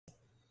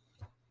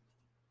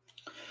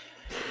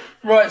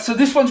Right, so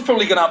this one's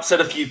probably going to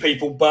upset a few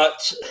people,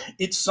 but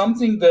it's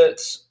something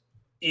that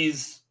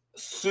is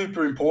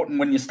super important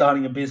when you're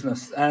starting a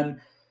business. And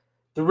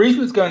the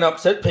reason it's going to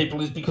upset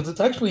people is because it's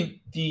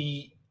actually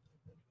the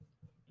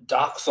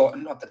dark side,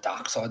 not the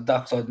dark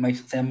side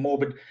makes it sound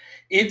morbid.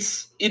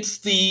 It's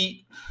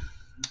the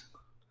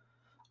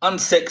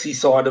unsexy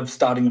side of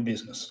starting a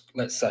business,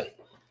 let's say.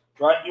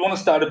 Right? You want to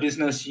start a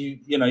business,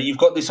 you've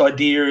got this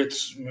idea, it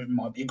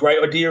might be a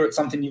great idea, it's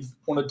something you've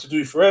wanted to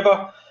do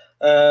forever.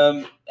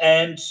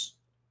 And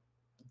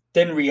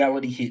then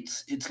reality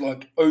hits. It's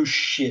like, oh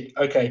shit,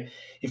 okay,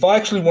 if I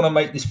actually want to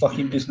make this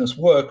fucking business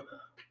work,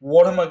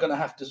 what am I going to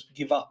have to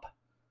give up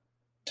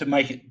to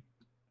make it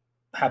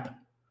happen?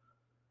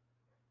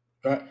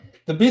 Right?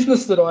 The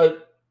business that I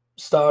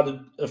started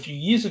a few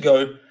years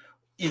ago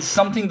is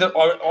something that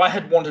I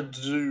had wanted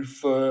to do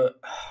for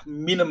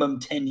minimum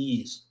 10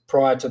 years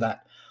prior to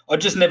that. I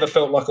just never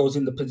felt like I was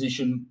in the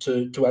position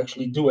to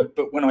actually do it.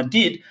 But when I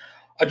did,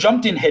 I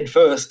jumped in head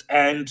first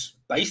and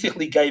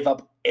basically gave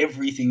up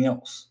everything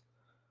else.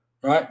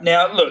 Right?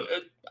 Now, look,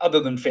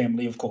 other than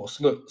family, of course.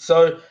 Look,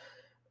 so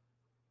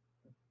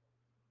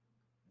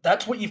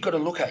that's what you've got to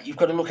look at. You've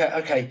got to look at,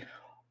 okay,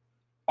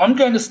 I'm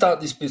going to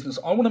start this business.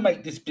 I want to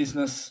make this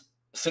business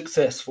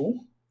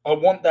successful. I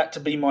want that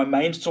to be my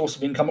main source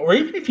of income, or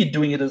even if you're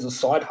doing it as a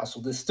side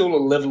hustle, there's still a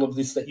level of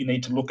this that you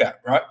need to look at,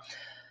 right?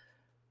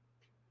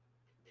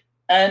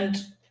 And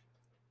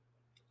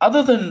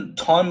other than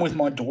time with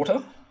my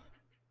daughter,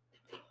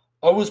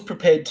 I was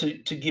prepared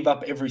to give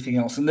up everything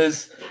else. And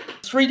there's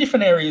 3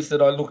 different areas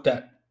that I looked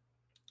at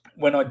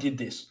when I did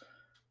this.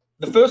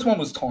 The first one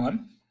was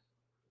time.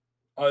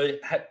 I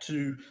had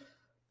to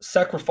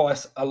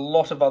sacrifice a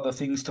lot of other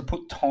things to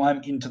put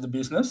time into the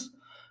business.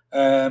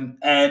 And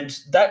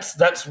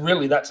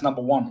that's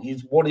number one,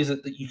 is what is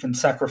it that you can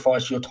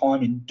sacrifice your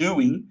time in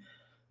doing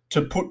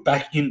to put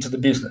back into the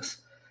business.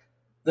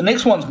 The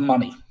next one's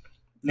money.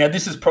 Now,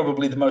 this is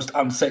probably the most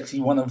unsexy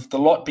one of the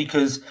lot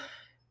because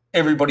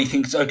everybody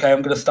thinks, okay,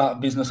 I'm going to start a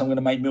business, I'm going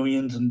to make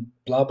millions and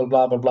blah, blah,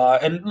 blah, blah, blah.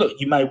 And look,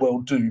 you may well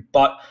do.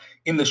 But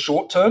in the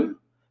short term,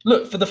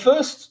 look, for the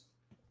first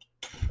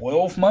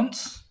 12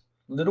 months,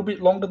 a little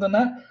bit longer than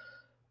that,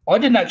 I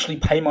didn't actually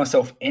pay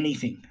myself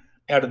anything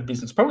out of the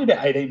business. Probably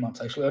about 18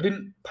 months, actually. I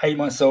didn't pay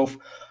myself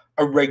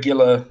a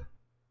regular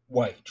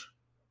wage.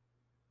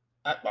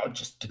 I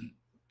just didn't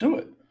do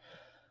it.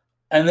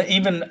 And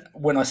even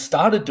when I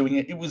started doing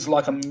it, it was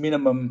like a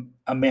minimum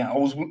amount. I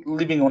was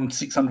living on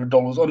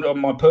 $600. On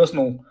my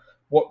personal,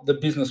 what the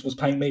business was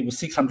paying me was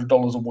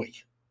 $600 a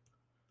week.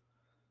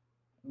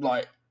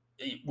 Like,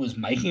 it was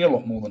making a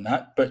lot more than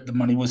that, but the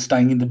money was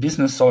staying in the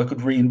business so I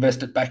could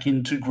reinvest it back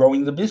into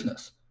growing the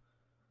business.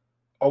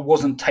 I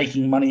wasn't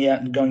taking money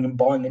out and going and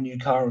buying a new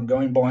car and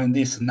going buying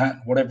this and that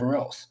and whatever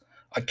else.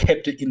 I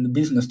kept it in the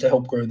business to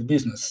help grow the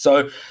business.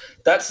 So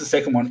that's the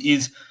second one,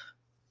 is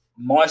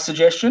my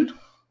suggestion,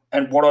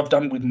 and what I've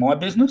done with my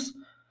business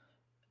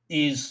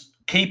is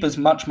keep as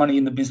much money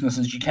in the business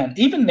as you can.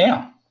 Even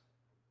now,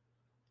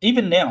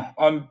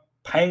 I'm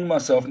paying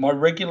myself, my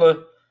regular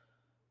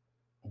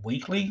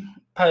weekly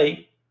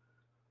pay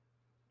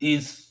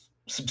is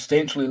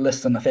substantially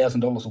less than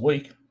 $1,000 a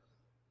week.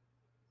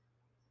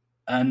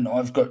 And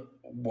I've got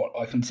what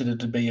I consider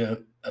to be a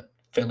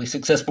fairly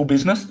successful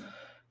business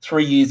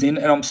 3 years in,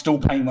 and I'm still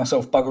paying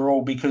myself bugger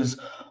all because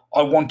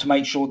I want to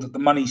make sure that the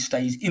money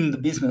stays in the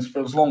business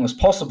for as long as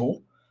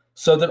possible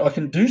so that I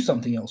can do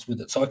something else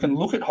with it. So I can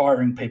look at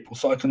hiring people,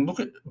 so I can look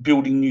at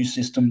building new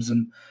systems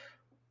and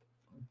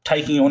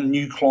taking on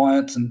new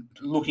clients and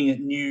looking at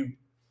new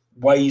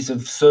ways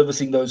of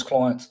servicing those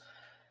clients.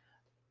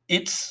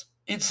 It's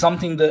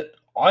something that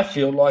I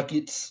feel like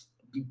it's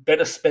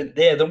better spent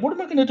there than what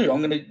am I going to do?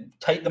 I'm going to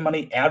take the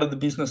money out of the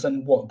business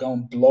and go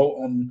and blow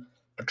it on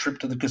a trip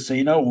to the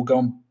casino or go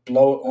and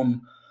blow it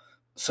on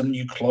some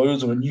new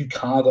clothes or a new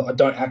car that I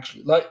don't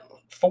actually like.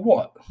 For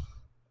what?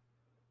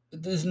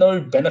 There's no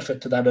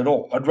benefit to that at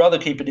all. I'd rather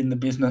keep it in the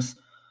business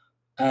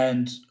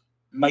and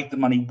make the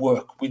money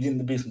work within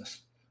the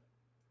business.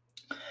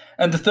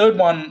 And the third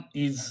one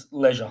is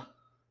leisure,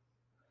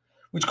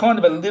 which kind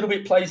of a little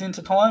bit plays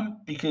into time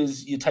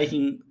because you're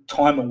taking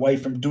time away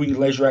from doing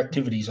leisure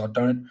activities. I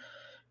don't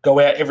go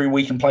out every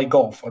week and play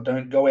golf. I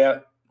don't go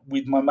out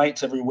with my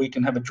mates every week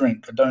and have a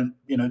drink. I don't,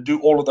 do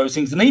all of those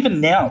things. And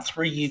even now,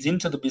 3 years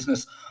into the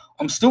business,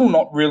 I'm still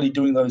not really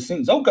doing those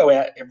things. I'll go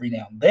out every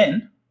now and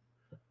then,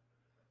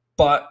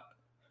 but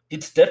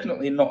it's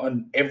definitely not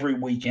an every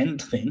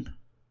weekend thing.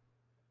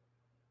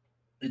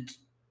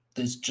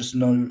 There's just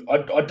no,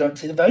 I don't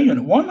see the value in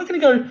it. Why am I going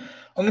to go?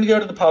 I'm going to go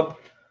to the pub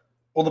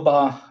or the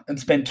bar and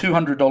spend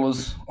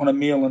 $200 on a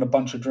meal and a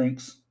bunch of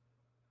drinks,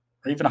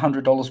 or even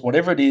 $100,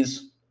 whatever it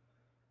is,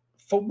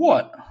 for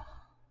what?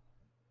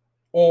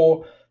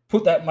 Or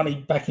put that money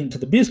back into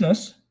the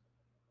business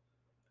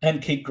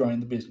and keep growing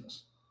the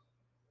business.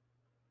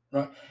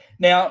 Right?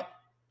 Now,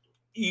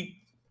 you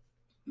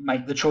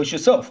make the choice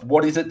yourself.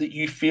 What is it that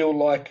you feel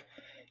like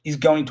is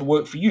going to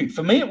work for you?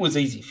 For me, it was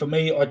easy. For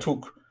me, I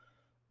took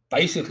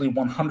basically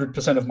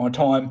 100% of my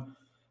time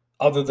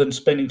other than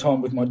spending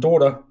time with my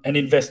daughter, and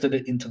invested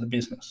it into the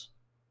business.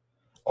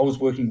 I was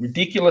working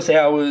ridiculous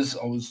hours.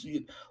 I was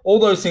all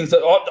those things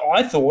that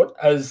I thought,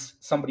 as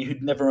somebody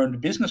who'd never owned a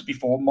business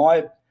before,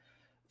 my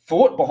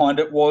thought behind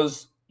it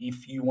was,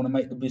 if you want to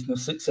make the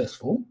business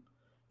successful,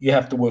 you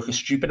have to work a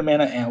stupid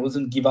amount of hours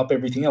and give up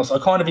everything else. I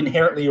kind of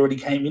inherently already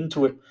came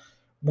into it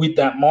with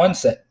that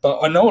mindset,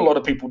 but I know a lot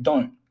of people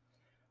don't.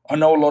 I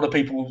know a lot of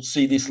people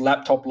see this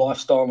laptop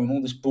lifestyle and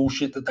all this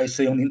bullshit that they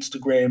see on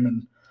Instagram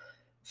and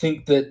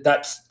think that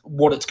that's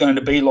what it's going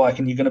to be like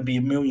and you're going to be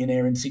a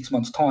millionaire in 6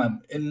 months'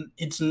 time. And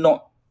it's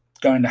not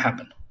going to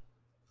happen.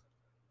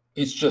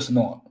 It's just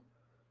not.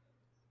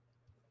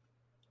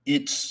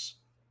 It's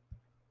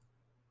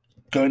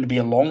going to be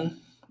a long,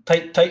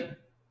 take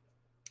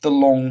the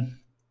long-term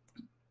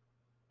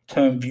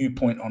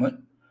viewpoint on it.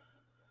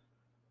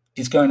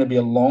 It's going to be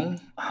a long,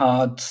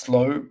 hard,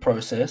 slow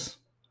process.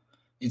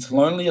 It's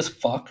lonely as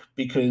fuck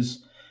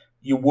because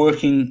you're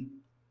working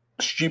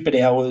stupid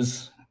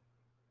hours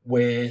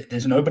where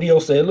there's nobody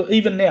else there. Look,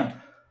 even now,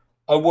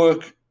 I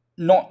work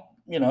not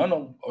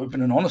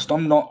open and honest.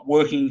 I'm not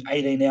working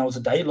 18 hours a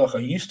day like I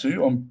used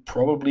to. I'm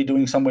probably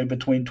doing somewhere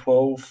between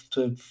 12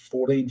 to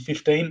 14,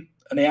 15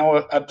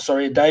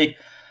 a day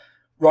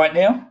right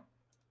now.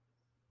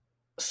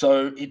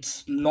 So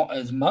it's not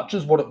as much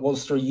as what it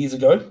was 3 years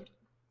ago.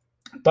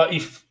 But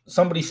if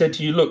somebody said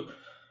to you, look,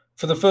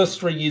 for the first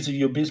 3 years of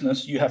your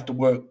business, you have to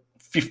work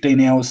 15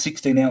 hours,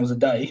 16 hours a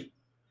day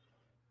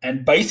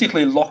and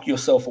basically lock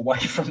yourself away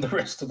from the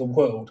rest of the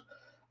world,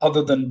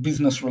 other than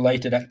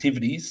business-related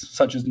activities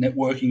such as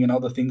networking and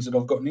other things that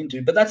I've gotten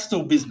into. But that's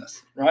still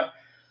business, right?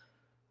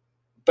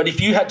 But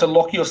if you had to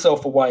lock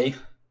yourself away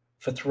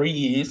for 3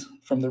 years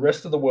from the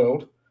rest of the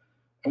world,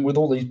 and with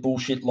all these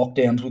bullshit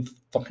lockdowns with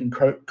fucking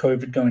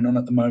COVID going on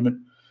at the moment,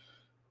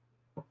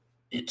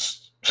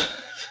 it's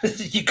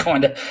you're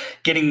kind of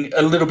getting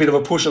a little bit of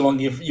a push along.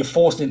 You're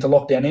forced into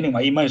lockdown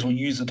anyway. You may as well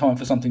use the time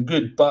for something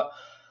good. But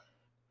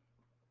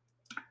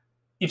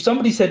if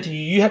somebody said to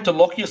you, you had to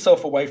lock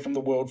yourself away from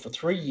the world for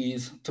 3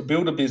 years to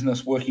build a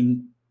business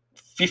working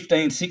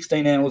 15,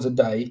 16 hours a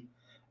day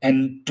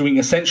and doing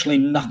essentially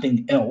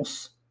nothing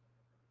else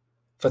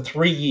for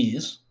 3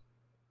 years,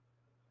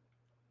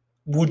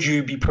 would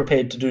you be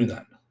prepared to do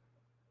that?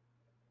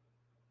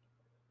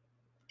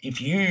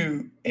 If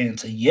you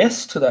answer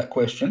yes to that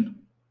question,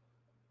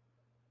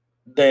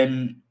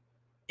 then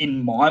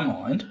in my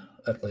mind,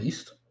 at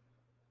least,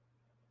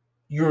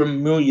 you're a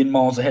million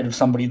miles ahead of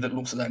somebody that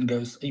looks at that and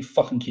goes, are you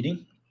fucking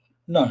kidding?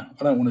 No,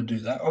 I don't want to do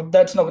that.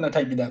 That's not going to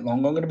take me that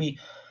long. I'm going to be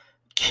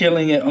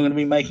killing it. I'm going to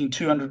be making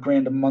 200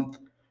 grand a month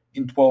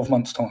in 12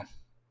 months' time.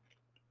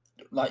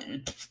 Like,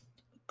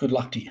 good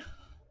luck to you.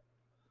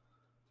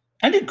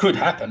 And it could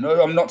happen.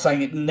 I'm not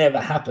saying it never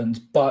happens,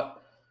 but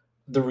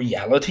the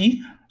reality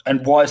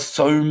and why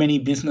so many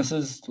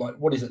businesses, like,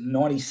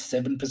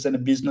 97%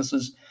 of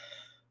businesses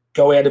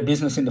go out of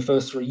business in the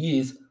first 3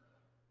 years.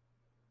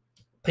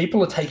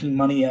 People are taking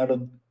money out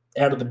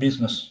of the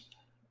business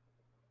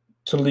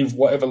to live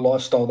whatever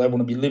lifestyle they want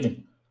to be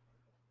living.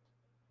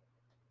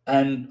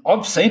 And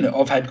I've seen it.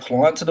 I've had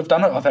clients that have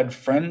done it. I've had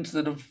friends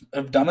that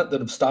have done it,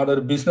 that have started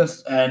a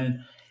business, and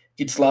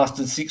it's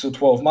lasted 6 or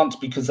 12 months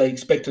because they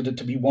expected it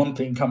to be one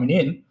thing coming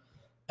in.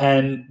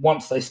 And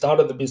once they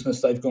started the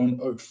business, they've gone,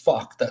 oh,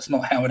 fuck, that's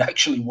not how it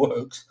actually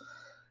works.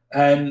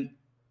 And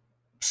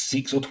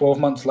 6 or 12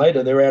 months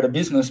later, they're out of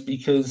business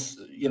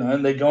because,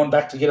 and they're going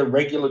back to get a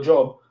regular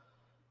job.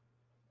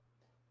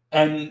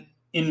 And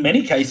in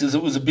many cases,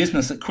 it was a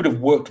business that could have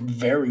worked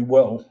very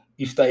well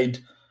if they'd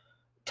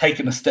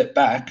taken a step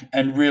back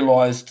and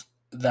realized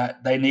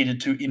that they needed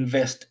to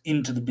invest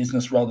into the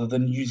business rather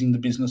than using the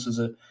business as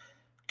a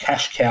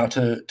cash cow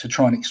to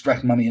try and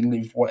extract money and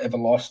live whatever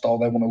lifestyle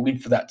they want to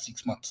live for that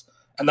 6 months.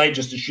 And they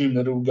just assume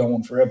that it will go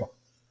on forever.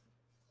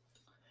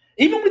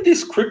 Even with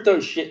this crypto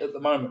shit at the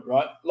moment,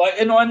 right?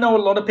 And I know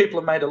a lot of people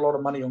have made a lot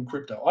of money on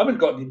crypto. I haven't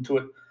gotten into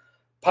it,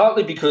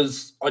 partly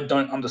because I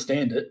don't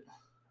understand it,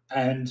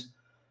 and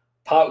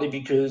partly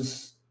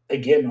because,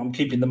 again, I'm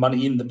keeping the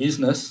money in the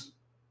business,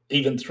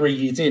 even 3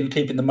 years in,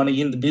 keeping the money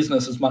in the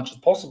business as much as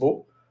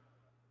possible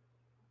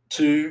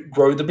to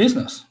grow the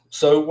business.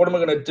 So what am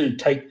I going to do?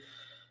 Take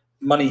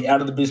money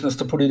out of the business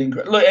to put it in?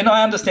 Look, and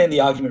I understand the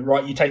argument,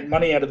 right? You take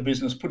money out of the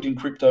business, put it in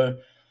crypto,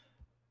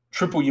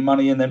 triple your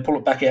money, and then pull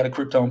it back out of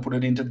crypto and put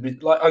it into the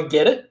business. Like, I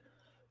get it.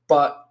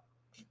 But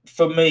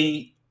for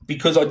me,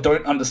 because I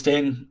don't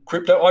understand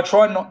crypto, I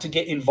try not to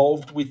get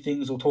involved with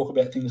things or talk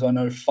about things I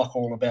know fuck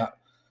all about.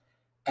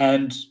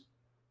 And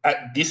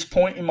at this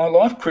point in my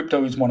life,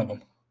 crypto is one of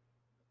them.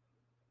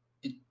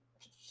 It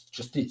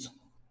just is.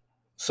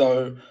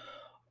 So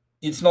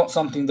it's not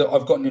something that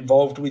I've gotten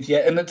involved with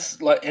yet. And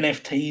it's like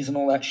NFTs and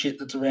all that shit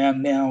that's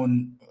around now,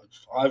 and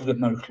I've got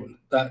no clue.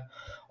 That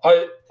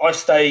I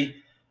stay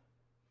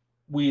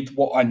with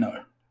what I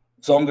know.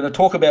 So I'm going to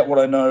talk about what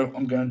I know.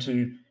 I'm going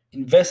to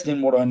invest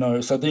in what I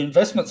know. So the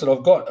investments that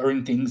I've got are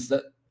in things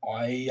that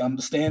I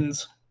understand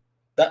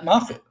that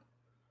market.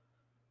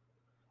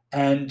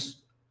 And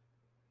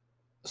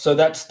So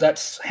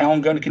that's how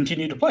I'm going to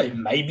continue to play.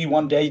 Maybe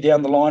one day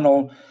down the line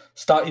I'll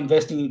start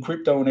investing in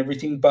crypto and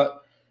everything,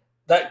 but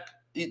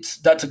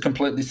that's a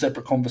completely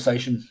separate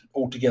conversation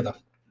altogether.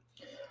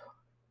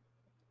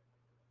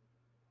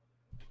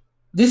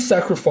 This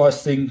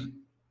sacrifice thing,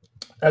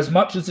 as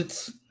much as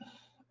it's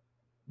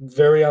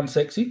very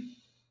unsexy,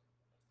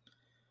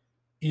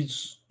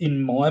 is,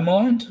 in my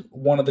mind,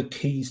 one of the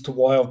keys to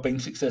why I've been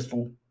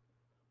successful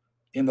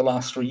in the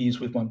last 3 years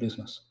with my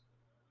business.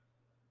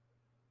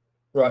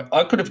 Right.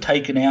 I could have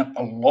taken out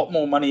a lot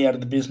more money out of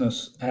the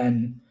business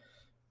and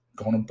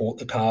gone and bought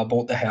the car,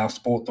 bought the house,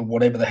 bought the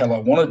whatever the hell I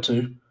wanted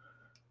to.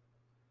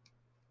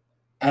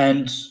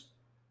 And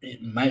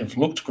it may have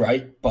looked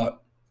great,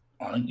 but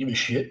I don't give a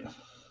shit.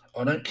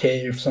 I don't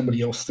care if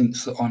somebody else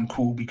thinks that I'm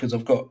cool because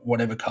I've got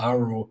whatever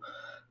car, or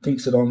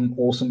thinks that I'm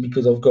awesome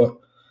because I've got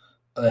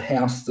a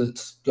house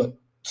that's got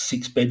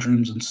 6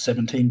 bedrooms and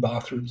 17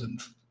 bathrooms. And,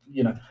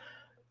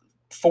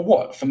 for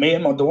what? For me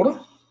and my daughter?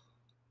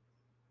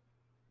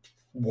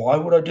 Why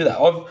would I do that?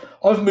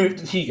 I've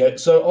moved. Here you go.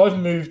 So I've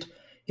moved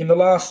in the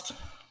last,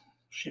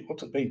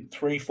 what's it been?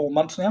 3-4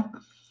 months now.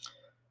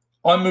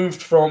 I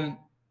moved from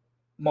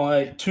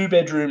my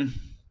 2-bedroom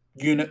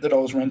unit that I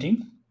was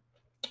renting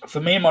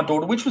for me and my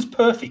daughter, which was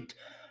perfect.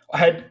 I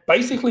had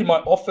basically, my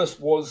office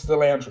was the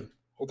lounge room,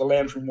 or the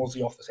lounge room was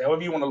the office,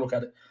 however you want to look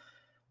at it.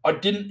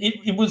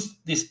 It was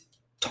this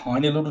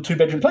tiny little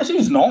 2-bedroom place. It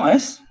was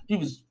nice. It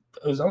was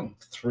only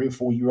a 3 or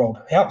 4 year old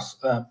house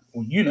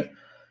or unit.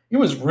 It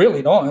was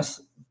really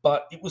nice,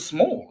 but it was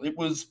small. It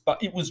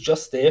was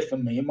just there for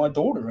me and my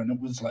daughter, and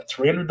it was like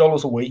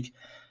 $300 a week.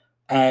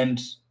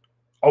 And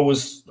I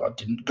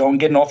didn't go and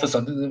get an office.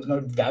 There was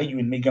no value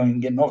in me going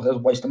and getting an office. That was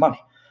a waste of money.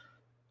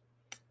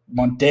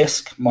 My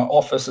desk, my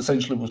office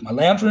essentially was my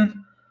lounge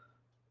room,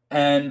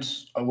 and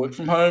I worked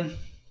from home,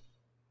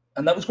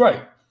 and that was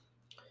great.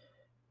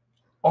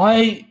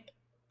 I'd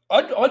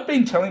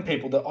been telling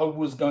people that I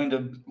was going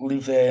to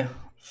live there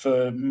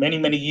for many,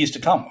 many years to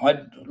come.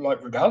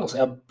 Regardless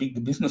how big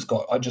the business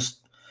got, I just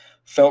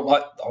felt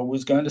like I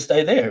was going to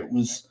stay there. It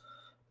was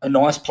a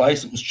nice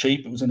place. It was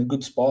cheap. It was in a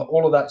good spot,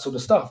 all of that sort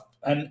of stuff.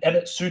 And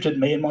it suited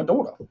me and my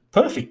daughter.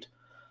 Perfect.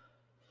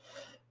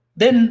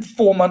 Then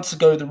 4 months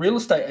ago, the real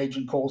estate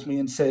agent calls me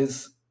and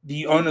says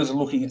the owners are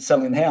looking at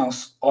selling the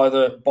house,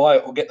 either buy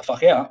it or get the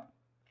fuck out.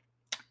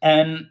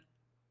 And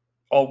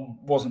I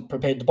wasn't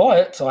prepared to buy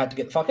it, so I had to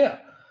get the fuck out.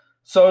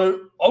 So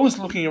I was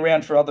looking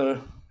around for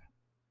other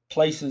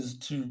places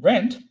to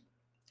rent,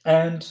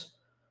 and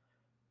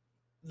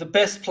the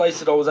best place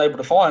that I was able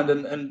to find,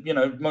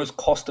 and most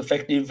cost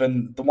effective,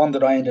 and the one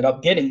that I ended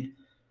up getting,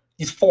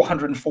 is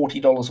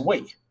 $440 a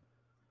week.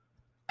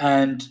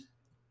 And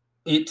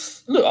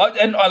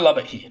I love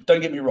it here.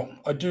 Don't get me wrong.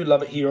 I do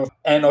love it here.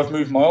 And I've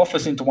moved my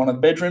office into one of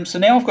the bedrooms. So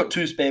now I've got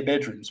 2 spare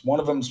bedrooms. One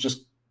of them's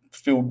just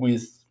filled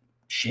with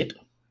shit.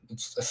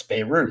 It's a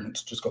spare room.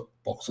 It's just got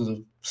boxes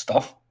of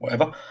stuff,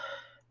 whatever.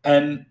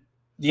 And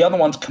the other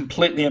one's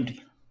completely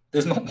empty.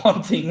 There's not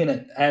one thing in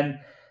it. And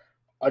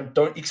I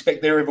don't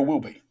expect there ever will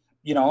be.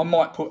 I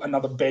might put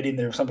another bed in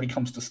there if somebody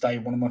comes to stay,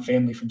 one of my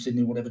family from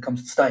Sydney, whatever,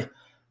 comes to stay.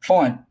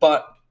 Fine.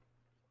 But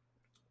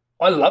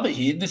I love it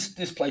here.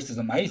 This place is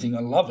amazing. I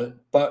love it.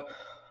 But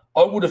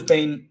I would have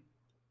been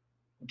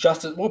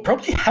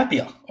probably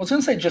happier. I was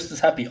going to say just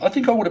as happy. I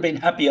think I would have been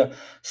happier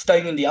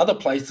staying in the other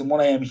place than what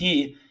I am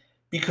here,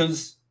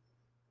 because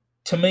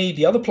to me,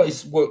 the other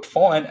place worked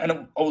fine, and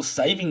I was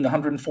saving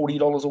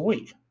 $140 a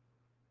week.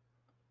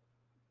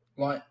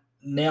 Like,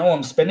 now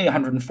I'm spending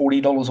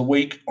 $140 a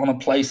week on a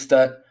place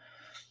that,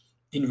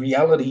 in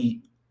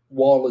reality,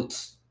 while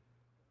it's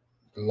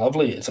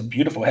lovely, it's a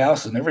beautiful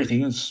house and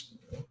everything, it's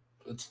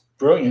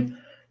brilliant,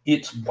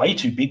 it's way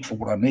too big for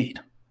what I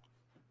need.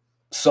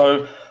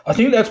 So I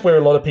think that's where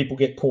a lot of people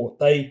get caught.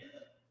 They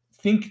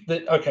think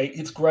that, okay,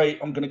 it's great,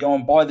 I'm going to go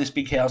and buy this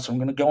big house, or I'm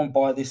going to go and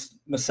buy this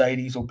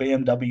Mercedes or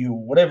BMW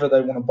or whatever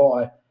they want to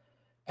buy.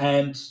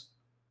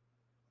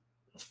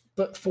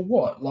 But for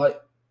what?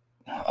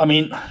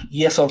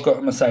 Yes, I've got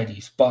a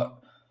Mercedes, but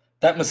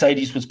that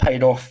Mercedes was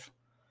paid off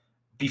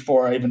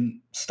before I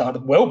even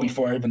started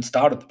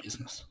the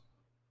business.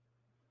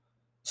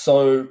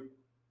 So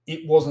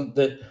it wasn't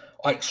that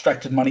I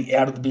extracted money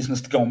out of the business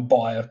to go and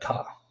buy a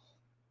car.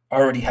 I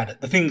already had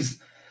it. The thing's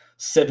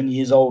 7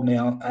 years old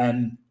now,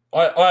 and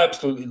I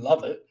absolutely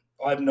love it.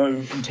 I have no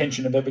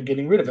intention of ever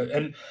getting rid of it.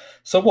 And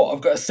so what?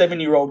 I've got a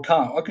 7-year-old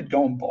car. I could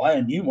go and buy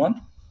a new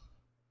one.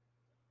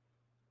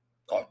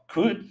 I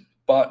could,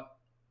 but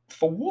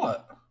for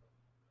what?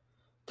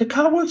 The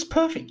car works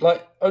perfect.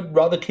 I'd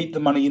rather keep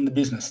the money in the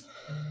business.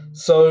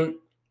 So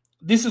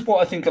this is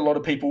what I think a lot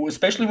of people,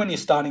 especially when you're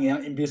starting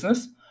out in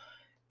business,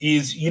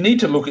 is you need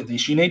to look at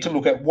this. You need to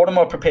look at, what am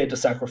I prepared to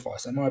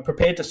sacrifice? Am I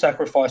prepared to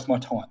sacrifice my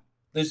time?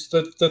 There's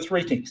the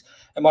 3 things.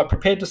 Am I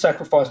prepared to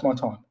sacrifice my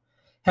time?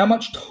 How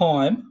much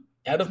time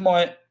out of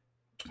my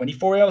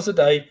 24 hours a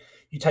day,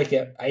 you take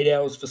out 8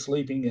 hours for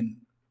sleeping and,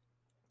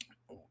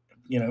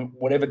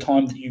 whatever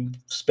time that you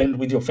spend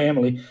with your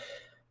family,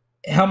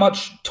 how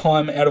much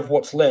time out of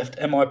what's left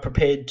am I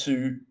prepared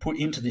to put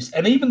into this?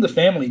 And even the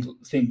family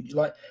thing,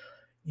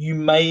 you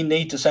may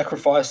need to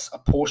sacrifice a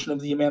portion of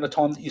the amount of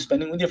time that you're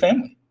spending with your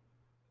family.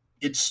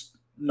 It's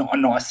not a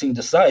nice thing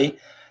to say,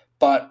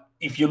 but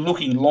if you're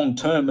looking long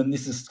term and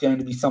this is going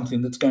to be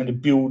something that's going to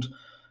build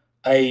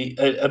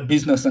a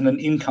business and an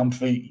income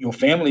for your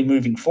family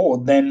moving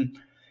forward, then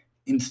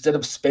instead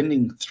of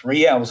spending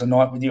 3 hours a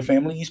night with your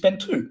family, you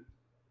spend 2.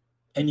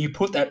 And you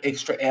put that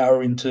extra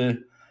hour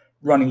into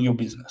running your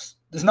business.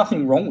 There's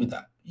nothing wrong with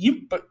that.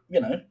 But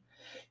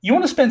you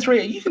want to spend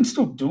 3 hours, you can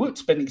still do it,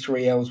 spending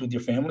 3 hours with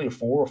your family, or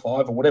 4 or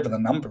 5 or whatever the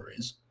number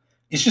is.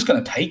 It's just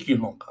going to take you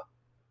longer.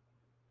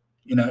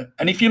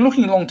 And if you're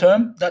looking long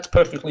term, that's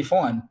perfectly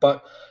fine.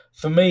 But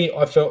for me,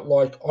 I felt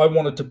like I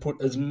wanted to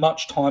put as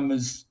much time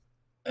as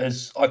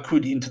I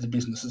could into the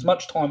business, as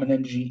much time and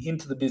energy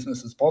into the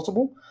business as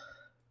possible.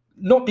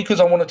 Not because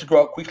I wanted to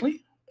grow up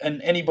quickly,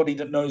 and anybody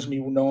that knows me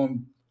will know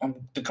I'm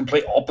the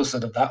complete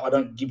opposite of that. I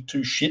don't give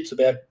 2 shits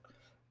about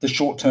the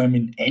short term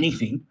in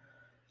anything.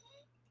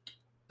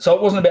 So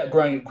it wasn't about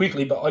growing it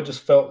quickly, but I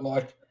just felt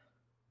like,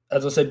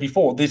 as I said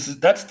before,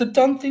 that's the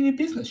done thing in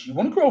business. You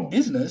want to grow a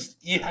business,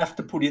 you have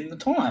to put in the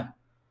time.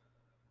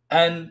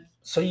 And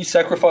so you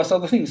sacrifice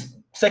other things.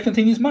 Second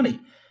thing is money.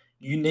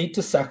 You need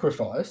to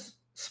sacrifice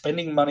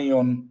spending money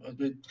on...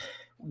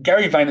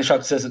 Gary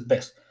Vaynerchuk says it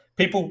best.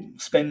 People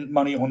spend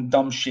money on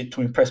dumb shit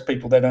to impress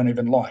people they don't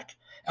even like.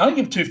 I don't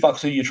give 2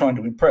 fucks who you're trying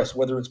to impress,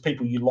 whether it's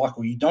people you like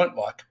or you don't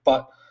like.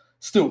 But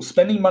still,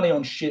 spending money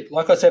on shit,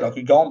 like I said, I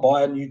could go and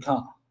buy a new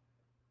car.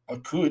 I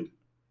could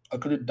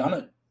have done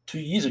it 2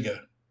 years ago.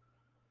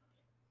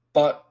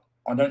 But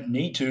I don't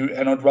need to,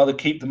 and I'd rather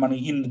keep the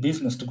money in the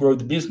business to grow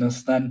the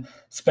business than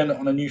spend it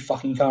on a new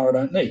fucking car I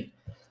don't need.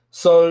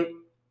 So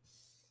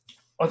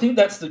I think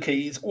that's the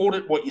key, is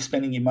audit what you're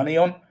spending your money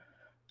on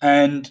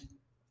and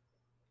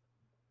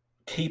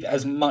keep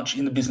as much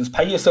in the business.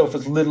 Pay yourself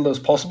as little as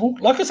possible.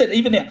 Like I said,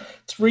 even now,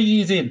 3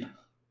 years in,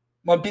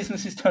 my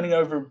business is turning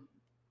over a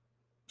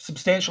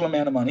substantial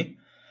amount of money,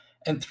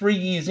 and 3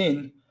 years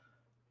in,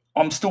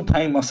 I'm still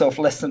paying myself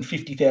less than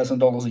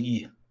 $50,000 a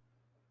year.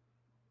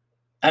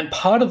 And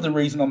part of the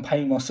reason I'm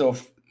paying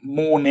myself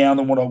more now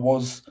than what I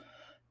was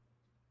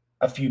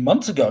a few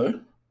months ago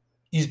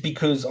is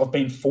because I've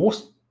been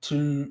forced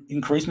to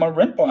increase my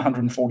rent by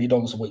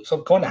 $140 a week. So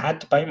I've kind of had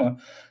to pay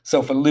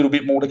myself a little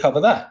bit more to cover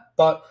that.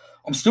 But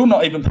I'm still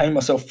not even paying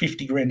myself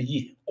 $50,000 a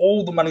year.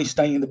 All the money's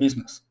staying in the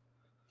business.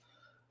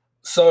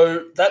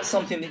 So that's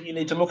something that you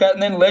need to look at.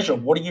 And then leisure.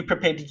 What are you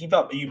prepared to give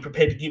up? Are you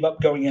prepared to give up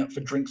going out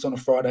for drinks on a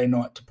Friday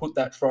night to put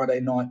that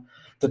Friday night,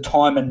 the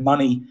time and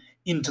money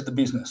into the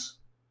business?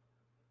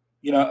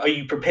 Are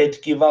you prepared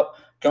to give up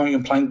going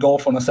and playing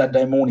golf on a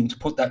Saturday morning to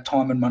put that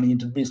time and money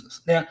into the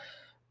business? Now,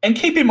 and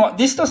keep in mind,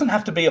 this doesn't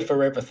have to be a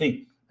forever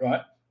thing,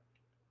 right?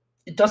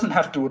 It doesn't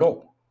have to at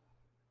all.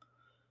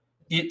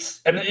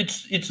 It's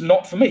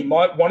not for me.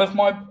 One of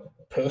my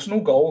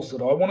personal goals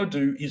that I want to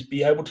do is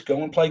be able to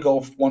go and play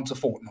golf once a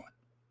fortnight,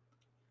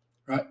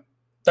 right?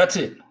 That's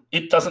it.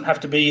 It doesn't have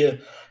to be an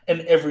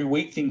every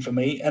week thing for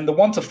me. And the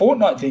once a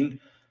fortnight thing,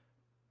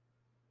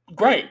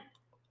 great.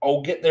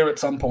 I'll get there at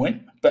some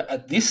point. But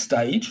at this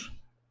stage,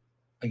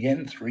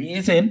 again, 3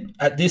 years in,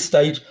 at this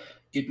stage,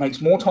 it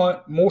makes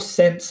more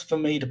sense for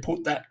me to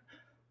put that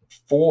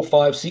 4,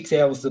 5, 6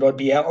 hours that I'd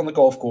be out on the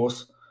golf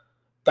course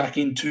back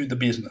into the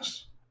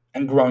business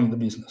and growing the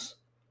business.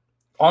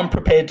 I'm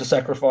prepared to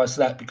sacrifice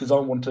that because I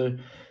want to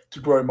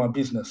grow my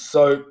business.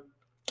 So,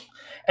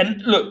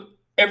 and look,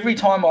 every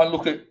time I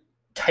look at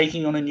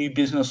taking on a new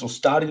business or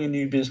starting a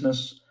new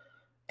business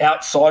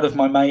outside of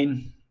my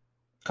main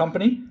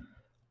company,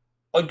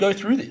 I go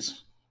through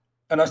this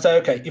and I say,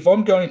 okay, if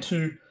I'm going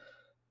to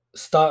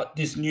start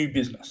this new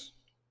business,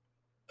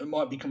 it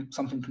might be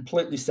something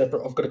completely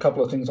separate. I've got a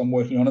couple of things I'm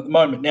working on at the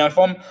moment. Now, if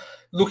I'm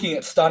looking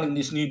at starting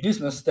this new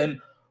business,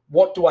 then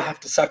what do I have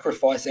to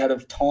sacrifice out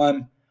of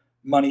time,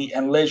 money,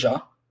 and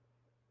leisure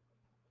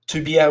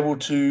to be able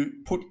to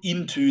put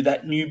into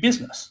that new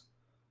business?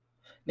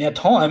 Now,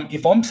 time,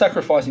 if I'm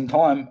sacrificing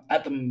time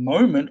at the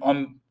moment,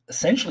 I'm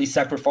essentially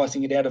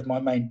sacrificing it out of my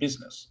main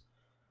business,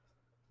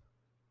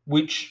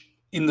 which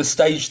in the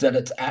stage that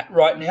it's at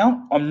right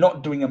now, I'm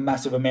not doing a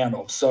massive amount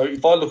of. So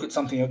if I look at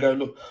something, I go,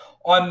 look,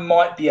 I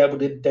might be able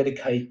to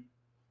dedicate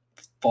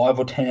 5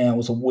 or 10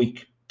 hours a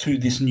week to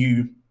this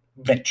new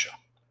venture,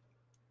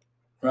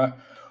 right?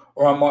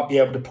 Or I might be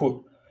able to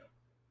put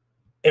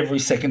every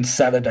second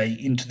Saturday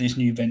into this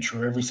new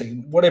venture, or every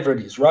second, whatever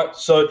it is, right?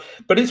 So,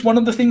 but it's one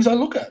of the things I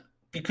look at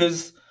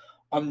because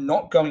I'm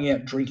not going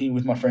out drinking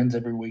with my friends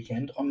every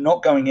weekend. I'm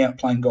not going out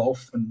playing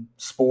golf and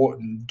sport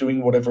and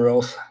doing whatever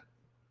else.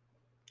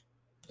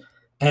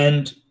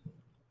 And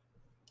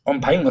I'm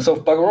paying myself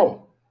bugger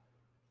all.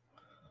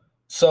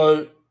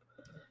 So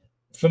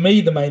for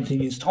me, the main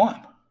thing is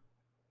time.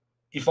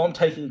 If I'm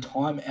taking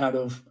time out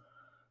of,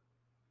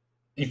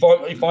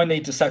 if I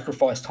need to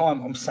sacrifice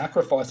time, I'm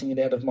sacrificing it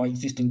out of my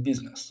existing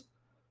business.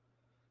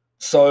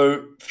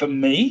 So for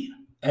me,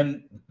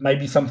 and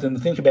maybe something to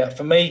think about,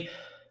 for me,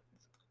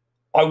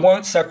 I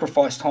won't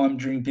sacrifice time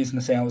during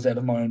business hours out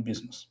of my own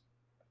business.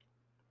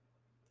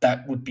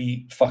 That would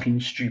be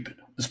fucking stupid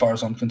as far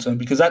as I'm concerned,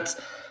 because that's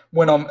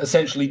when I'm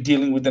essentially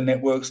dealing with the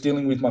networks,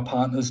 dealing with my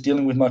partners,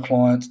 dealing with my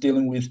clients,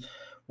 dealing with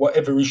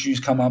whatever issues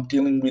come up,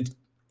 dealing with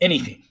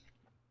anything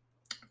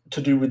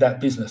to do with that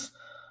business.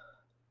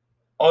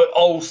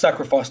 I'll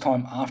sacrifice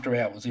time after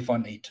hours if I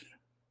need to.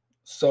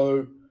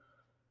 So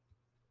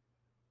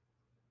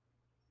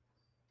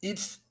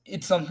it's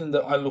something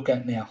that I look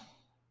at now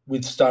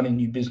with starting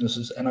new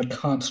businesses, and I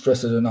can't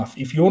stress it enough.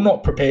 If you're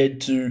not prepared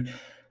to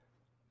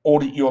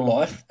audit your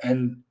life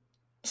and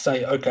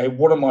say, okay,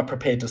 what am I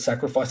prepared to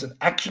sacrifice, and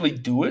actually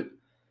do it,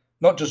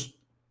 not just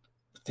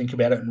think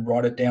about it and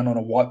write it down on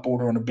a whiteboard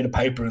or on a bit of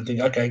paper and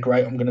think, okay,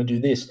 great, I'm going to do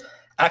this.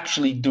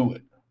 Actually do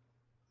it.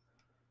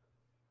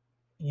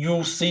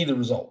 You'll see the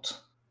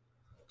results.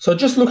 So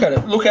just look at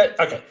it.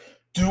 Okay,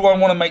 do I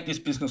want to make this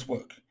business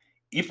work?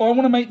 If I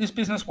want to make this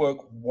business work,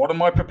 what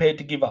am I prepared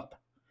to give up?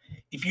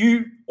 If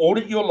you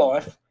audit your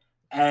life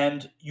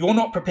and you're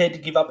not prepared to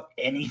give up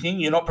anything,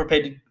 you're not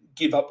prepared to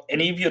give up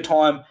any of your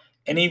time,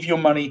 any of your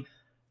money,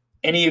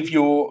 any of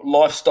your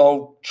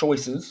lifestyle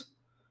choices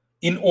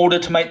in order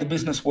to make the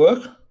business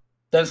work,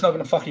 then it's not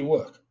going to fucking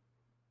work.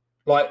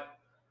 Like,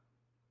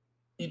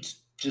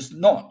 it's just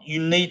not.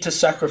 You need to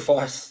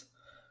sacrifice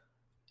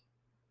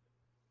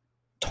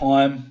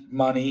time,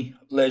 money,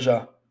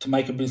 leisure to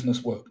make a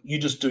business work. You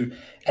just do.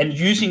 And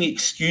using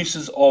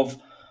excuses of,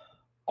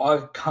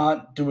 I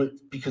can't do it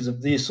because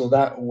of this or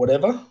that or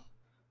whatever.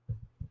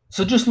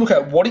 So just look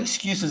at what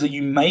excuses are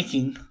you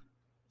making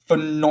for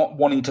not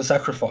wanting to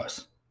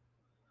sacrifice.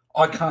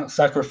 I can't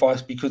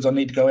sacrifice because I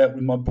need to go out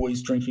with my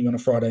boys drinking on a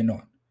Friday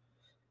night.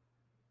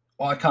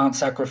 I can't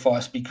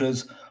sacrifice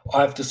because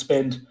I have to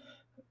spend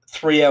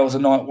 3 hours a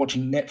night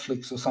watching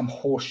Netflix or some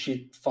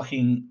horseshit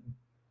fucking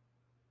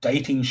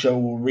dating show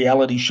or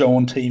reality show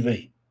on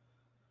TV.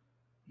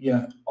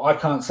 I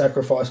can't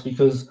sacrifice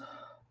because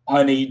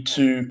I need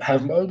to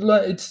have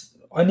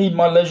I need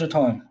my leisure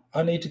time.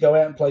 I need to go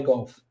out and play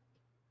golf.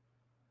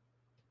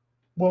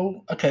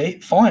 Well, okay,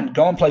 fine,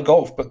 go and play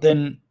golf, but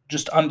then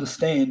just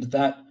understand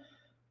that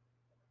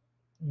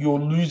you're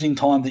losing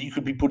time that you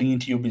could be putting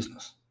into your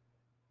business.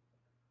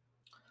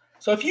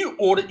 So if you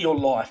audit your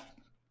life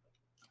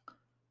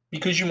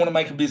because you want to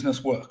make a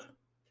business work,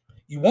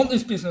 you want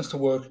this business to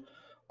work,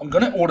 I'm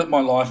going to audit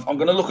my life, I'm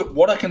going to look at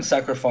what I can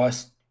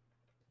sacrifice,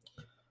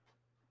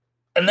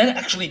 and then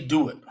actually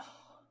do it.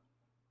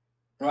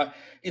 Right?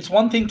 It's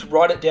one thing to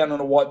write it down on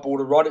a whiteboard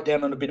or write it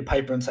down on a bit of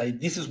paper and say,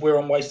 this is where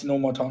I'm wasting all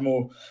my time,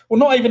 or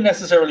not even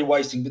necessarily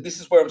wasting, but this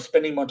is where I'm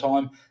spending my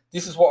time.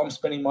 This is what I'm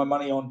spending my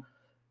money on.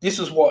 This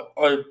is what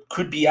I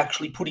could be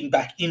actually putting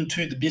back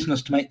into the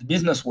business to make the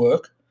business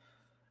work.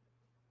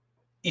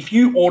 If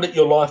you audit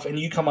your life and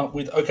you come up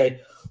with, okay,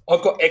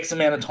 I've got X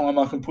amount of time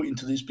I can put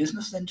into this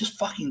business, then just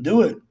fucking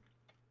do it.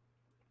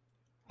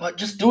 Like,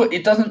 just do it.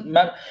 It doesn't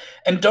matter.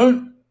 And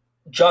don't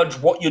judge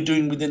what you're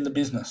doing within the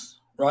business.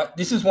 Right?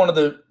 This is one of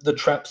the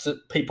traps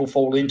that people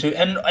fall into,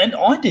 and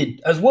I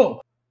did as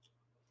well.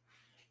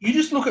 You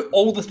just look at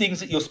all the things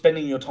that you're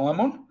spending your time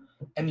on,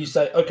 and you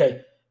say, okay,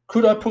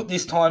 could I put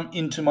this time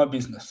into my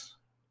business?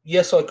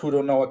 Yes, I could,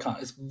 or no, I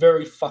can't. It's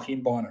very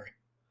fucking binary.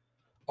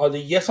 Either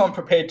yes, I'm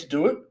prepared to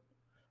do it,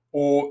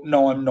 or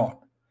no, I'm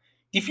not.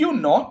 If you're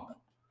not,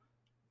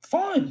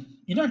 fine.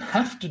 You don't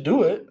have to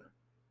do it,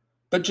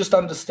 but just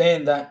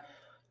understand that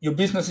your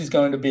business is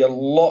going to be a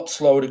lot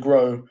slower to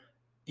grow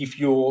if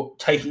you're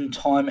taking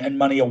time and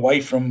money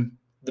away from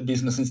the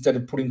business instead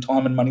of putting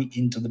time and money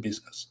into the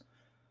business.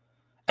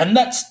 And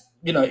that's,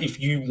 if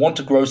you want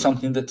to grow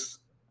something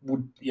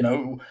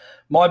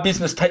my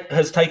business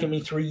has taken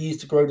me 3 years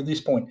to grow to this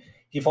point.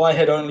 If I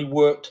had only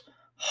worked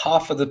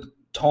half of the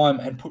time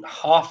and put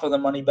half of the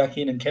money back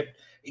in and kept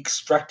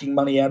extracting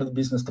money out of the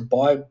business to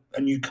buy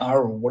a new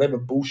car or whatever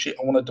bullshit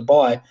I wanted to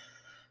buy,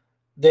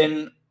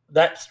 then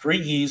that 3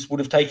 years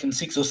would have taken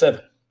 6 or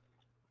 7.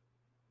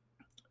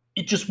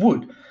 It just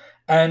would.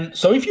 And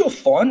so if you're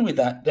fine with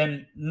that,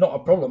 then not a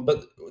problem.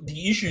 But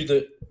the issue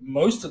that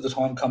most of the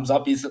time comes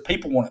up is that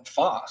people want it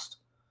fast.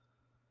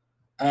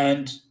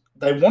 And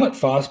they want it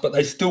fast, but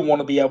they still want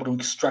to be able to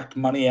extract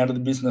money out of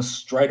the business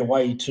straight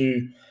away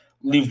to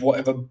live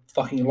whatever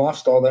fucking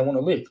lifestyle they want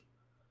to live.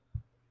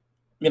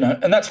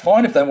 And that's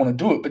fine if they want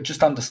to do it, but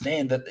just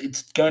understand that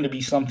it's going to be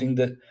something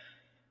that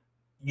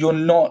you're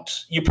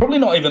probably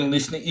not even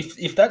listening.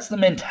 If that's the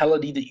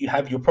mentality that you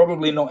have, you're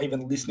probably not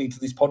even listening to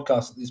this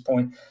podcast at this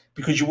point,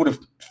 because you would have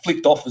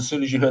flicked off as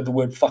soon as you heard the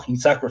word fucking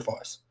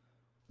sacrifice.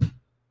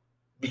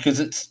 Because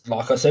it's,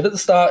 like I said at the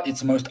start, it's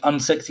the most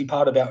unsexy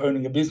part about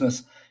owning a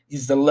business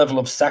is the level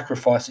of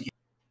sacrifice that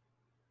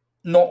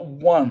not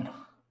one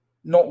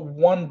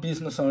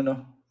business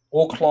owner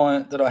or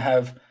client that I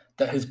have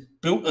that has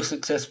built a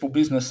successful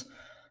business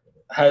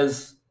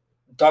has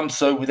done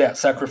so without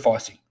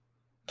sacrificing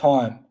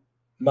time,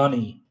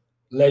 money,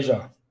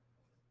 leisure.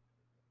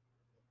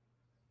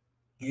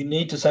 You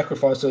need to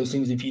sacrifice those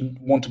things if you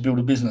want to build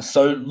a business.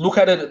 So look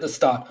at it at the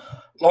start.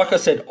 Like I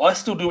said, I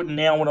still do it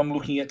now when I'm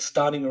looking at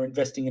starting or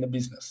investing in a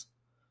business.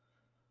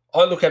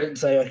 I look at it and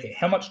say, okay,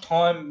 how much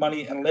time,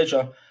 money, and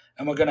leisure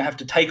am I going to have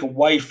to take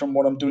away from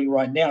what I'm doing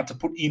right now to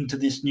put into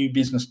this new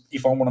business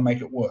if I want to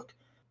make it work?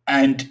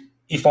 And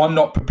if I'm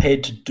not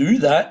prepared to do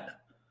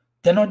that,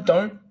 then I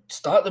don't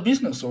start the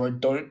business or I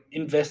don't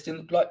invest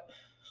in, like,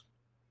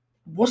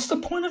 what's the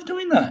point of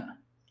doing that?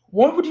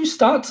 Why would you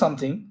start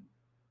something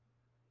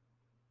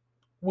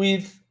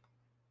with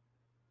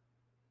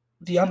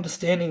the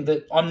understanding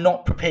that I'm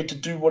not prepared to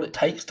do what it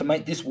takes to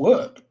make this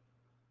work?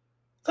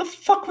 The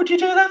fuck would you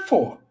do that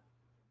for?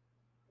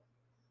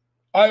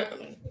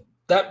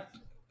 That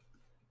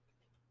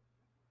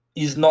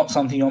is not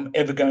something I'm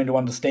ever going to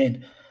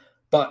understand.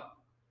 But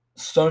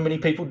so many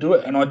people do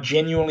it, and I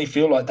genuinely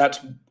feel like that's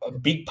a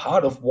big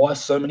part of why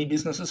so many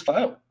businesses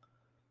fail.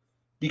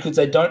 Because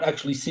they don't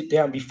actually sit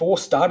down before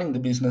starting the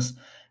business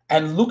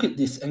and look at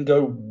this and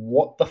go,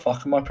 what the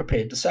fuck am I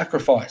prepared to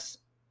sacrifice?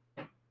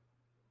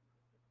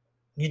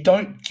 You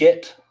don't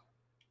get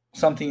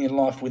something in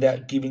life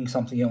without giving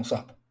something else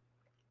up.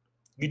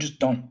 You just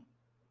don't.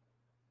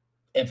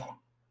 Ever.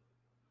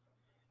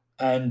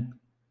 And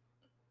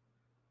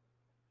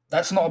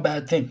that's not a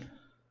bad thing.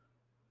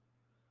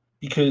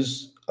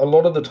 Because a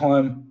lot of the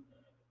time,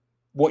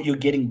 what you're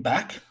getting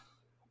back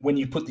when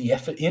you put the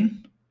effort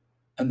in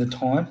and the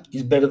time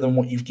is better than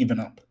what you've given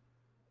up.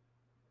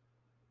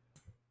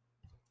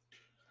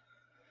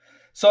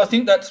 So I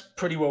think that's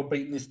pretty well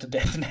beaten this to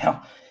death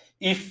now.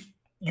 If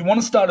you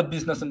want to start a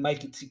business and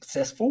make it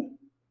successful,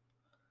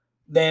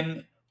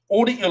 then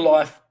audit your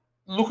life,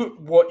 look at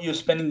what you're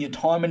spending your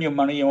time and your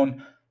money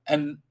on,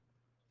 and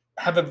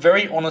have a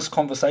very honest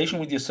conversation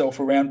with yourself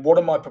around what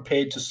am I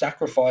prepared to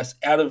sacrifice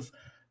out of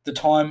the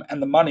time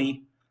and the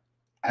money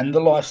and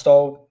the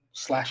lifestyle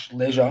 /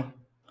 leisure,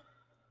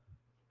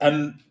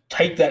 and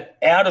take that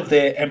out of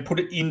there and put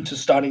it into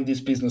starting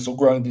this business or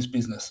growing this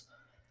business.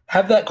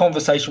 Have that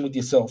conversation with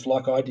yourself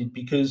like I did,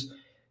 because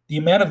the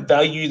amount of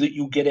value that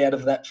you'll get out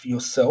of that for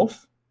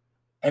yourself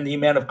and the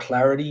amount of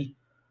clarity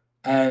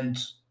and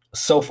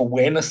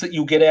self-awareness that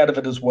you'll get out of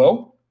it as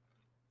well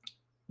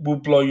will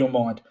blow your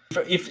mind.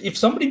 If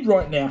somebody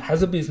right now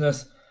has a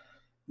business,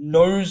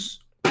 knows,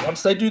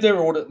 once they do their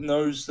audit,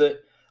 knows that,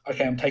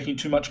 okay, I'm taking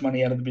too much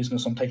money out of the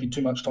business, I'm taking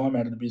too much time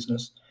out of the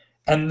business,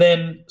 and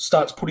then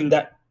starts putting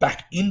that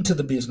back into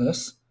the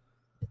business,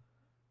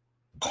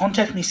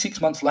 contact me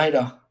 6 months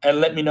later and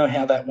let me know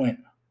how that went.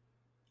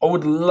 I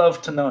would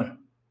love to know.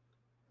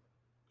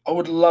 I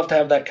would love to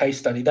have that case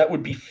study. That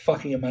would be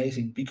fucking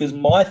amazing, because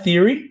my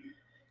theory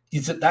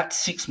is that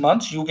 6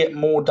 months you'll get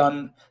more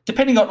done,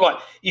 depending on, like,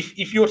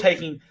 if you're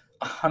taking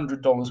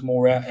 $100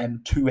 more out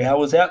and 2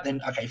 hours out,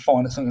 then okay,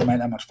 fine, it's not going to make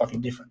that much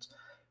fucking difference.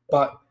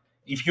 But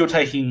if you're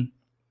taking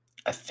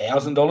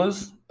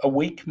 $1,000 a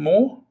week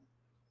more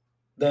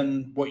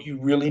than what you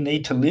really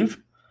need to live,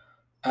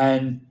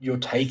 and you're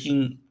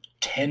taking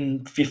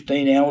 10,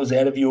 15 hours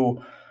out of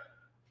your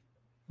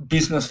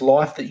business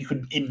life that you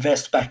could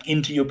invest back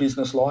into your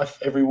business life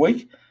every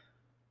week,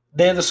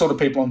 they're the sort of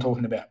people I'm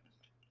talking about.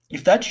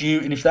 If that's you,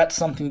 and if that's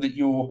something that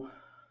you're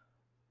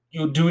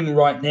doing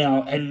right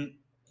now and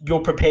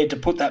you're prepared to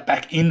put that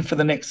back in for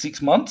the next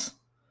 6 months,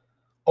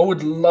 I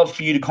would love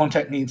for you to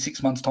contact me in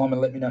 6 months' time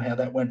and let me know how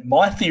that went.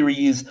 My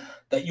theory is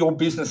that your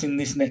business in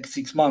this next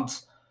 6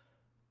 months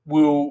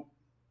will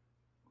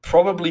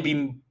probably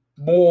be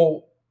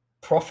more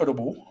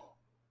profitable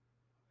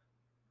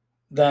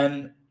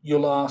than your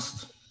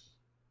last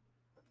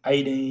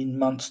 18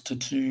 months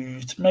to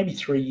maybe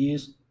 3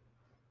 years.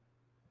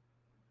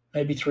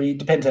 Maybe 3,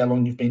 depends how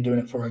long you've been doing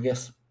it for, I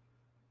guess.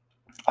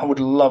 I would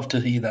love to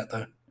hear that,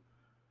 though.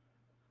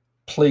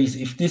 Please,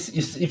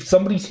 if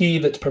somebody's here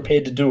that's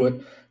prepared to do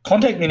it,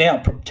 contact me now.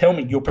 Tell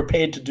me you're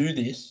prepared to do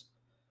this,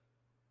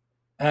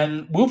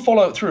 and we'll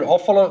follow it through. I'll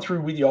follow it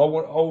through with you.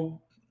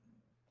 I'll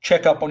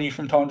check up on you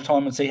from time to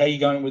time and see how you're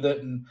going with it,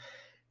 and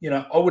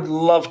I would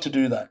love to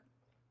do that.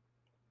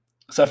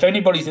 So if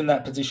anybody's in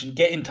that position,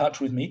 get in touch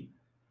with me,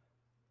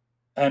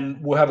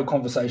 and we'll have a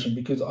conversation,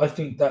 because I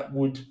think that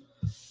would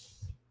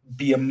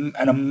be an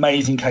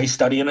amazing case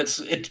study, and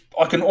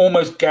I can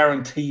almost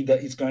guarantee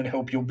that it's going to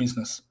help your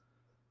business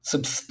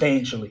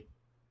substantially.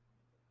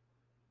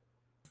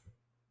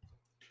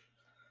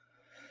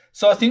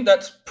 So I think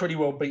that's pretty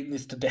well beaten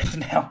this to death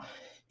now.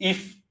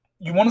 If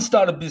you want to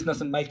start a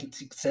business and make it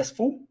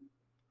successful,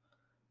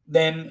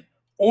 then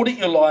audit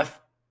your life,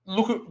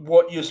 look at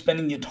what you're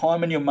spending your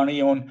time and your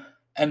money on,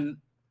 and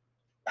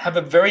have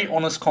a very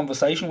honest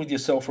conversation with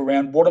yourself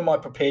around what am I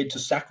prepared to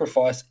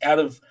sacrifice out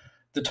of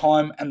the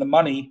time and the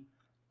money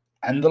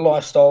and the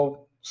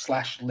lifestyle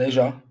 /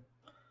 leisure,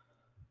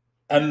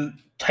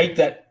 and take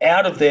that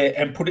out of there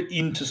and put it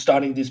into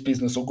starting this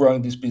business or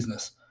growing this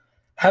business.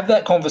 Have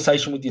that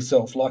conversation with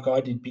yourself like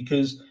I did,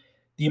 because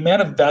the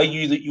amount of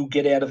value that you'll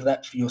get out of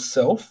that for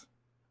yourself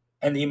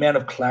and the amount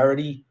of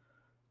clarity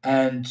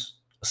and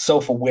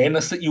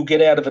self-awareness that you'll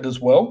get out of it as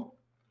well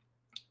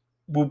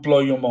will blow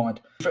your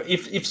mind.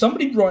 If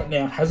somebody right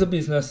now has a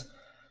business,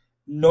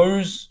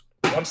 knows,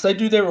 once they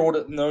do their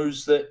audit,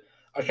 knows that,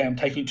 okay, I'm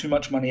taking too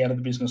much money out of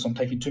the business, I'm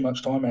taking too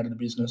much time out of the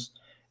business,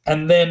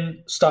 and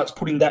then starts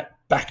putting that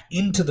back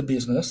into the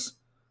business,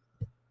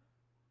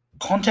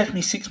 contact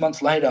me 6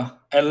 months later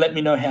and let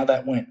me know how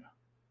that went.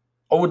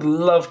 I would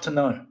love to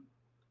know.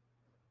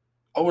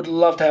 I would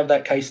love to have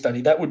that case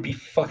study. That would be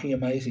fucking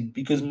amazing,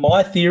 because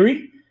my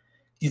theory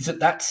is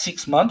that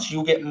 6 months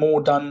you'll get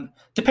more done,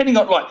 depending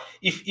on, like,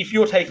 if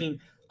you're taking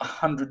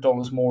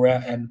 $100 more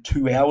out and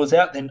 2 hours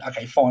out, then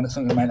okay, fine, it's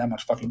not going to make that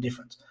much fucking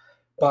difference.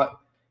 But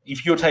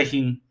if you're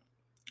taking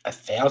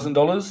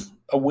 $1,000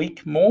 a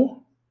week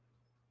more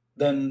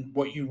than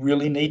what you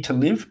really need to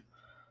live,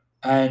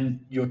 and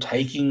you're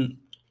taking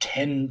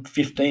 10,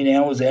 15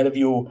 hours out of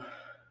your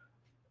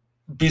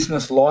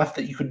business life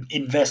that you could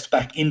invest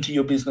back into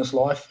your business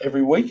life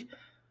every week,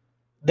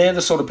 they're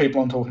the sort of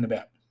people I'm talking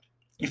about.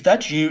 If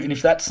that's you, and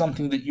if that's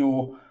something that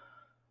you're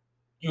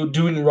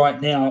doing right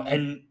now,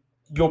 and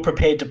you're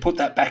prepared to put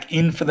that back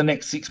in for the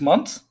next 6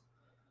 months,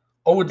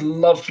 I would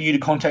love for you to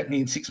contact me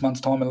in 6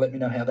 months' time and let me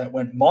know how that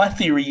went. My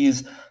theory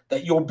is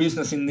that your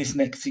business in this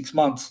next 6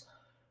 months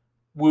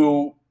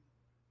will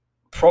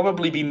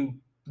probably be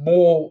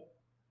more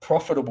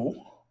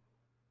profitable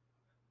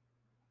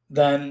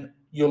than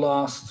your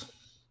last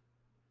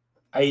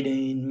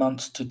 18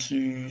 months to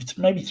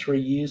maybe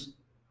 3 years.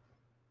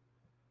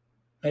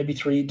 Maybe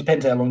 3,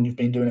 depends how long you've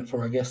been doing it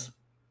for, I guess.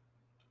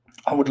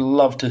 I would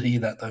love to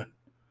hear that, though.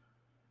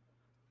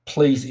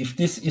 Please,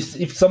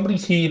 if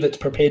somebody's here that's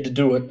prepared to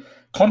do it,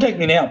 contact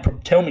me now.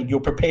 Tell me you're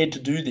prepared to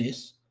do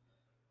this,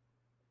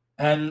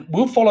 and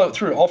we'll follow it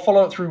through. I'll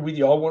follow it through with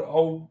you.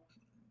 I'll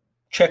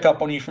check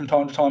up on you from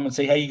time to time and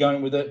see how you're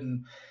going with it,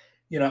 and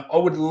I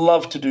would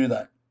love to do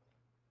that.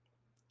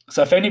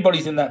 So if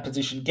anybody's in that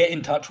position, get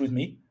in touch with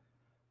me,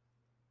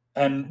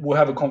 and we'll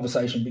have a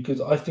conversation, because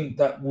I think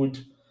that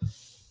would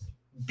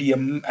be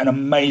an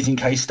amazing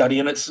case study,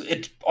 and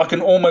I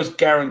can almost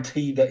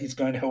guarantee that it's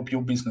going to help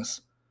your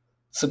business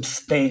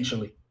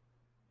substantially.